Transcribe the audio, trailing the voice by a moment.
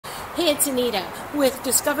Hey, it's Anita with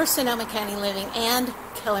Discover Sonoma County Living and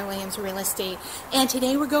Keller Williams Real Estate. And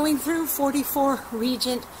today we're going through 44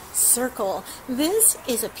 Regents Circle. This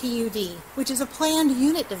is a PUD, which is a planned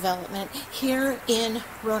unit development here in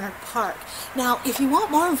Rohnert Park. Now, if you want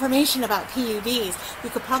more information about PUDs, you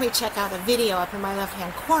could probably check out a video up in my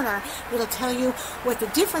left-hand corner. It'll tell you what the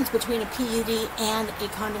difference between a PUD and a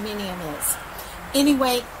condominium is.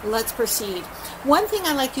 Anyway, let's proceed. One thing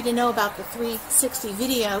I'd like you to know about the 360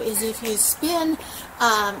 video is if you spin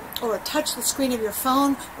or touch the screen of your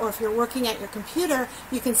phone, or if you're working at your computer,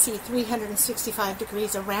 you can see 365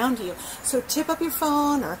 degrees around you. So tip up your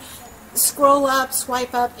phone or scroll up,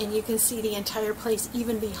 swipe up, and you can see the entire place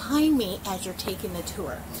even behind me as you're taking the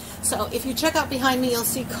tour. So if you check out behind me, you'll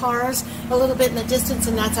see cars a little bit in the distance,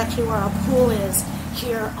 and that's actually where our pool is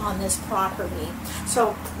here on this property.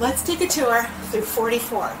 So let's take a tour through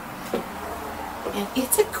 44. And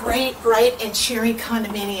it's a great, bright, and cheery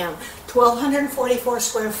condominium. 1,244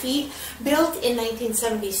 square feet, built in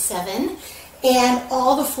 1977, and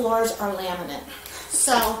all the floors are laminate.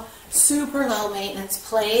 So super low maintenance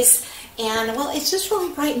place, and well, it's just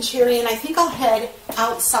really bright and cheery, and I think I'll head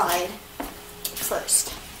outside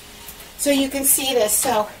first so you can see this.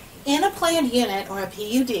 So in a planned unit or a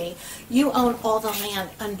PUD, you own all the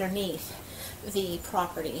land underneath the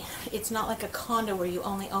property. It's not like a condo where you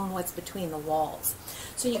only own what's between the walls.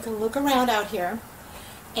 So you can look around out here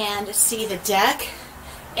and see the deck,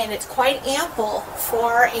 and it's quite ample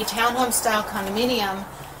for a townhome style condominium.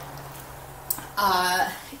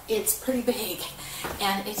 It's pretty big,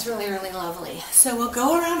 and it's really, really lovely. So we'll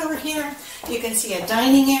go around over here. You can see a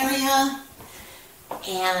dining area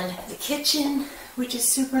and the kitchen, which is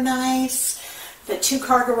super nice. The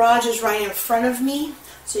two-car garage is right in front of me,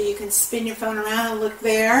 so you can spin your phone around and look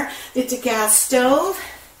there. It's a gas stove,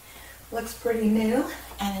 looks pretty new,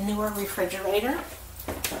 and a newer refrigerator.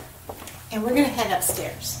 And we're going to head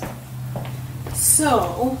upstairs.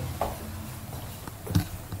 So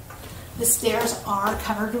the stairs are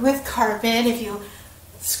covered with carpet. If you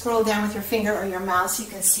scroll down with your finger or your mouse, you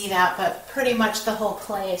can see that, but pretty much the whole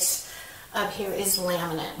place up here is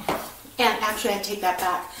laminate. And actually, I take that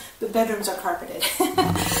back. The bedrooms are carpeted.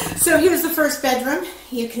 So here's the first bedroom.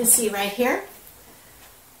 You can see right here.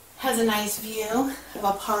 Has a nice view of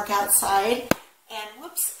a park outside. And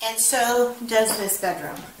whoops, and so does this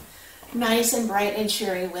bedroom. Nice and bright and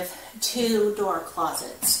cheery with two door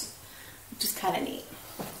closets, which is kind of neat.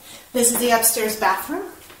 This is the upstairs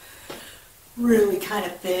bathroom. Really kind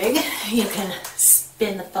of big. You can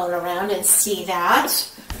spin the phone around and see that.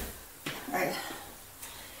 All right.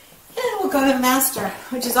 And we'll go to the master,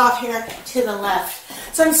 which is off here to the left.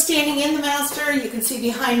 So I'm standing in the master. You can see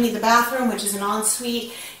behind me the bathroom, which is an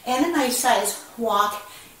ensuite, and a nice size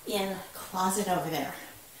walk-in closet over there.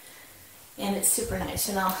 And it's super nice.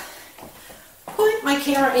 And I'll put my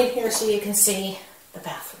camera in here so you can see the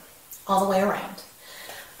bathroom all the way around.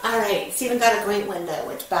 All right, it's even got a great window,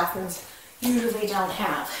 which bathrooms usually don't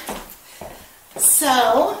have.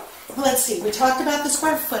 So let's see. We talked about the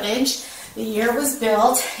square footage. The year was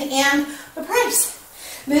built, and the price.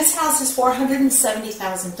 This house is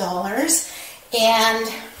 $470,000, and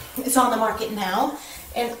it's on the market now.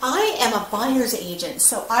 And I am a buyer's agent,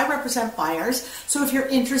 so I represent buyers. So if you're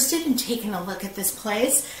interested in taking a look at this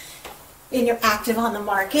place and you're active on the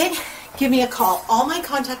market, give me a call. All my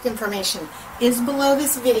contact information is below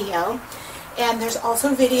this video, and there's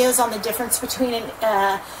also videos on the difference between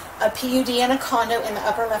a PUD and a condo in the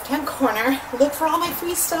upper left-hand corner. Look for all my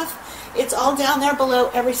free stuff. It's all down there below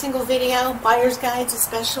every single video, buyer's guides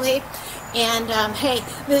especially. And hey,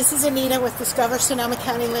 this is Anita with Discover Sonoma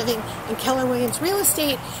County Living and Keller Williams Real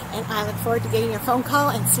Estate, and I look forward to getting your phone call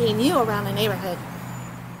and seeing you around the neighborhood.